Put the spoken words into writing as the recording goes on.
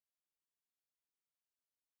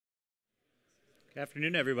Good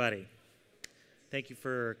afternoon, everybody. Thank you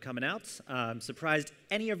for coming out. I'm surprised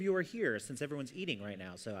any of you are here since everyone's eating right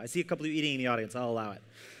now. So I see a couple of you eating in the audience. I'll allow it.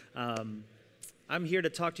 I'm here to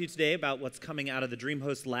talk to you today about what's coming out of the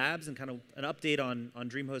Dreamhost labs and kind of an update on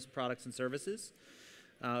Dreamhost products and services.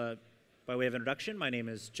 By way of introduction, my name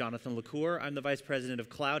is Jonathan LaCour. I'm the Vice President of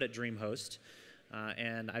Cloud at Dreamhost.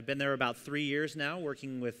 And I've been there about 3 years now,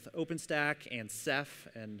 working with OpenStack and Ceph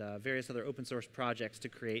and various other open source projects to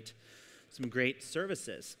create some great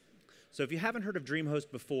services. So if you haven't heard of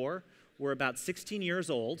Dreamhost before, we're about 16 years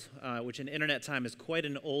old, which in internet time is quite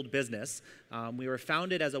an old business. We were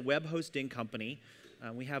founded as a web hosting company.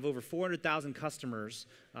 We have over 400,000 customers,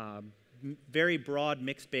 very broad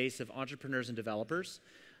mixed base of entrepreneurs and developers.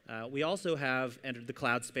 We also have entered the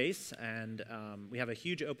cloud space, and we have a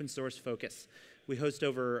huge open source focus. We host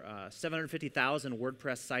over 750,000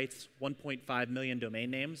 WordPress sites, 1.5 million domain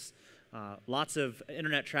names. Lots of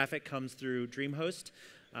internet traffic comes through Dreamhost,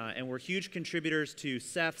 and we're huge contributors to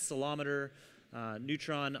Ceph, Solometer,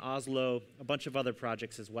 Neutron, Oslo, a bunch of other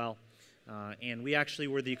projects as well. And we actually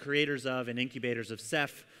were the creators of and incubators of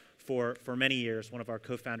Ceph for many years. One of our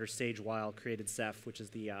co-founders, Sage Weil, created Ceph, which is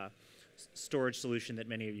the storage solution that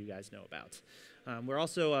many of you guys know about. We're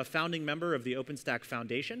also a founding member of the OpenStack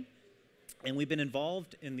Foundation, and we've been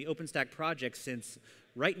involved in the OpenStack project since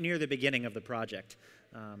right near the beginning of the project.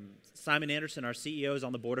 Simon Anderson, our CEO, is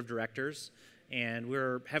on the board of directors, and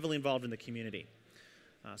we're heavily involved in the community.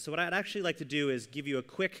 So what I'd actually like to do is give you a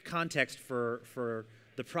quick context for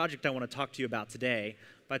the project I want to talk to you about today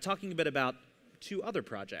by talking a bit about two other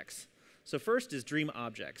projects. So first is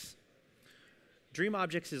DreamObjects.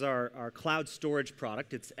 DreamObjects is our cloud storage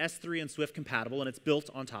product. It's S3 and Swift compatible, and it's built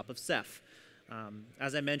on top of Ceph.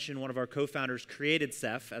 As I mentioned, one of our co-founders created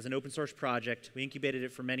Ceph as an open source project. We incubated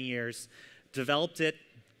it for many years, developed it,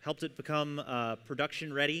 helped it become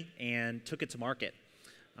production ready, and took it to market.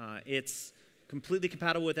 It's completely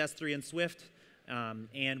compatible with S3 and Swift,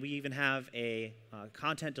 and we even have a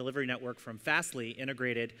content delivery network from Fastly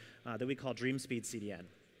integrated that we call DreamSpeed CDN.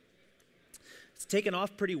 It's taken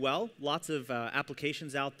off pretty well. Lots of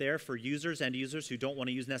applications out there for users, end users who don't want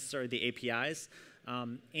to use necessarily the APIs.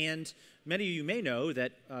 And many of you may know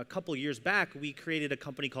that a couple years back, we created a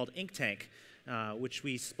company called Inktank, which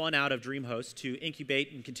we spun out of Dreamhost to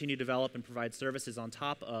incubate and continue to develop and provide services on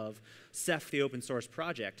top of Ceph, the open source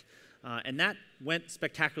project. And that went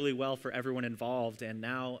spectacularly well for everyone involved, and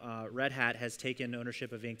now Red Hat has taken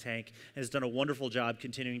ownership of Inktank and has done a wonderful job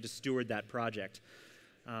continuing to steward that project.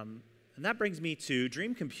 And that brings me to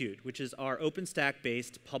Dream Compute, which is our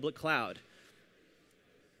OpenStack-based public cloud.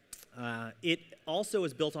 It also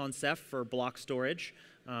is built on Ceph for block storage.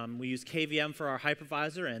 We use KVM for our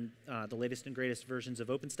hypervisor and the latest and greatest versions of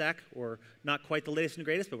OpenStack, or not quite the latest and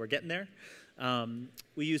greatest, but we're getting there.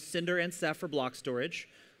 We use Cinder and Ceph for block storage,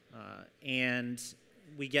 and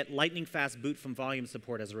we get lightning-fast boot from volume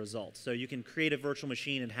support as a result. So you can create a virtual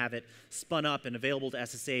machine and have it spun up and available to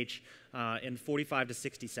SSH in 45 to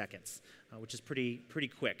 60 seconds, which is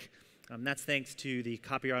pretty quick. That's thanks to the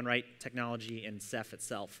copy-on-write technology in Ceph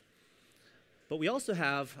itself. But we also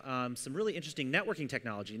have some really interesting networking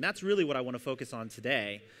technology, and that's really what I want to focus on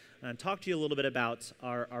today and talk to you a little bit about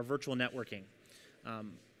our virtual networking.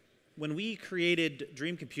 When we created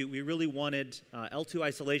Dream Compute, we really wanted L2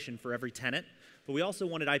 isolation for every tenant, but we also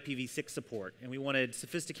wanted IPv6 support, and we wanted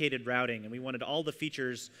sophisticated routing, and we wanted all the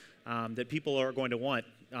features that people are going to want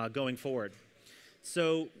going forward.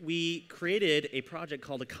 So we created a project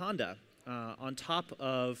called Aconda on top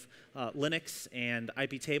of Linux and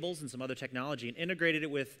IP tables and some other technology, and integrated it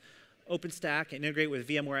with OpenStack and integrated with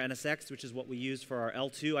VMware NSX, which is what we use for our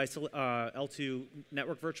L2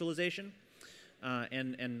 network virtualization.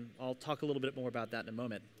 And I'll talk a little bit more about that in a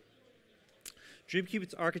moment.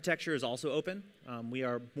 DreamCube's architecture is also open. We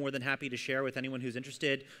are more than happy to share with anyone who's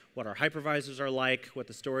interested what our hypervisors are like, what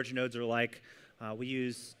the storage nodes are like. We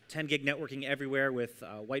use 10 gig networking everywhere with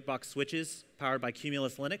white box switches powered by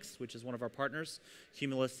Cumulus Linux, which is one of our partners.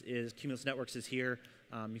 Cumulus Networks is here.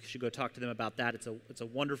 You should go talk to them about that. It's a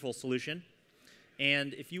wonderful solution.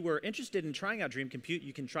 And if you were interested in trying out Dream Compute,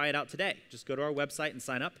 you can try it out today. Just go to our website and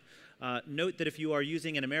sign up. Note that if you are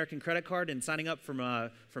using an American credit card and signing up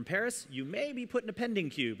from Paris, you may be put in a pending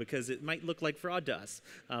queue because it might look like fraud to us.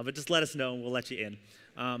 But just let us know and we'll let you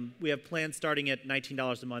in. We have plans starting at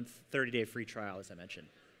 $19 a month, 30-day free trial, as I mentioned.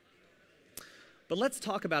 But let's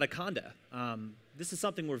talk about Aconda. This is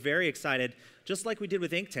something we're very excited. Just like we did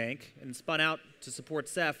with Inktank and spun out to support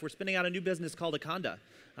Ceph, we're spinning out a new business called Aconda.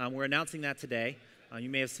 We're announcing that today. You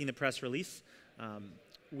may have seen the press release.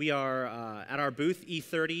 we are at our booth,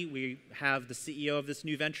 E30. We have the CEO of this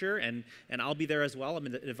new venture, and I'll be there as well. I'm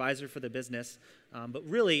an advisor for the business. But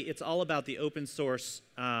really, it's all about the open source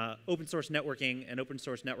networking and open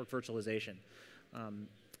source network virtualization.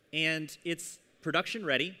 And it's production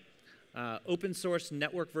ready. Open source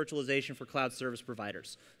network virtualization for cloud service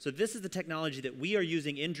providers. So this is the technology that we are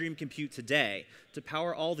using in Dream Compute today to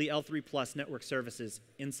power all the L3 Plus network services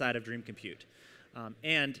inside of Dream Compute.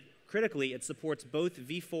 And critically, it supports both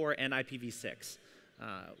v4 and IPv6.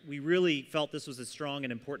 We really felt this was a strong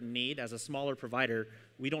and important need. As a smaller provider,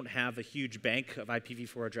 we don't have a huge bank of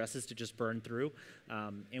IPv4 addresses to just burn through.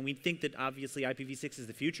 And we think that obviously IPv6 is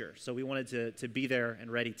the future. So we wanted to be there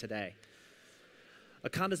and ready today.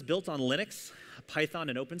 Aconda is built on Linux, Python,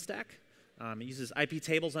 and OpenStack. It uses IP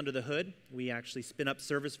tables under the hood. We actually spin up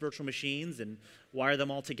service virtual machines and wire them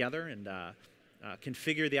all together and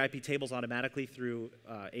configure the IP tables automatically through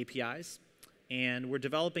APIs. And we're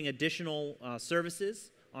developing additional services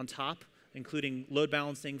on top, including load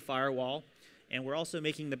balancing, firewall. And we're also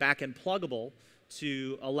making the backend pluggable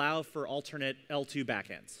to allow for alternate L2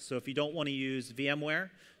 backends. So if you don't want to use VMware,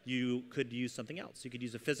 you could use something else. You could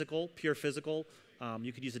use a physical, pure physical.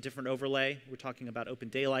 You could use a different overlay. We're talking about Open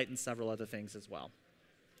Daylight and several other things as well.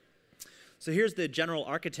 So here's the general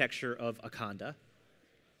architecture of Aconda.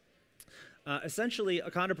 Essentially,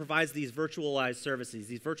 Aconda provides these virtualized services,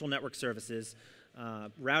 these virtual network services,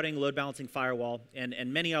 routing, load balancing, firewall,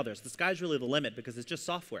 and many others. The sky's really the limit because it's just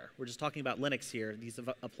software. We're just talking about Linux here, these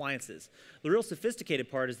appliances. The real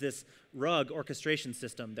sophisticated part is this RUG orchestration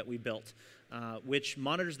system that we built, which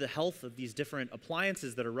monitors the health of these different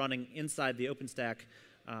appliances that are running inside the OpenStack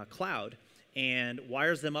cloud and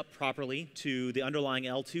wires them up properly to the underlying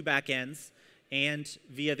L2 backends and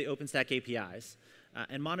via the OpenStack APIs,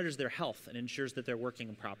 and monitors their health and ensures that they're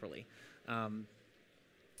working properly.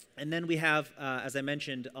 And then we have, as I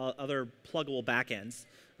mentioned, other pluggable backends,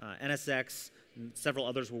 NSX, and several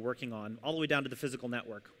others we're working on, all the way down to the physical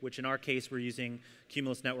network, which in our case we're using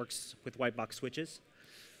Cumulus networks with white box switches.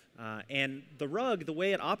 And the RUG, the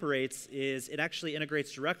way it operates is it actually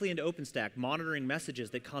integrates directly into OpenStack, monitoring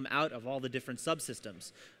messages that come out of all the different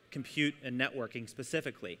subsystems, compute and networking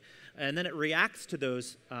specifically. And then it reacts to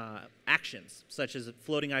those actions, such as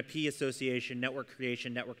floating IP association, network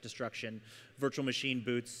creation, network destruction, virtual machine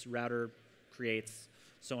boots, router creates,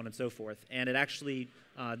 so on and so forth. And it actually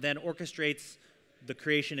then orchestrates the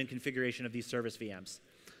creation and configuration of these service VMs.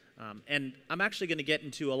 And I'm actually going to get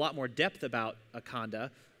into a lot more depth about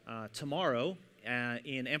Aconda tomorrow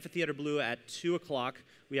in Amphitheater Blue at 2 o'clock.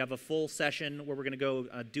 We have a full session where we're going to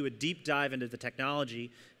go do a deep dive into the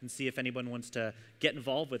technology and see if anyone wants to get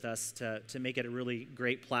involved with us to make it a really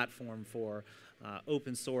great platform for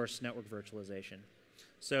open source network virtualization.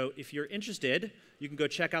 So if you're interested, you can go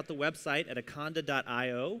check out the website at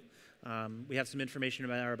aconda.io. We have some information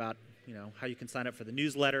about how you can sign up for the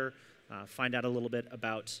newsletter, find out a little bit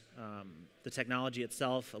about the technology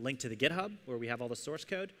itself, a link to the GitHub where we have all the source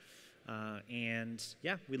code. And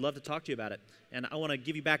yeah, we'd love to talk to you about it. And I want to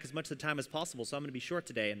give you back as much of the time as possible, so I'm going to be short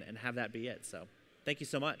today and have that be it. So thank you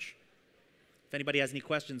so much. If anybody has any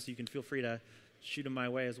questions, you can feel free to shoot them my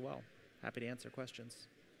way as well. Happy to answer questions.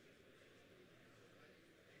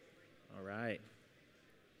 All right.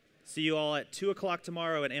 See you all at 2 o'clock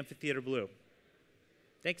tomorrow at Amphitheater Blue.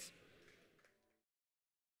 Thanks.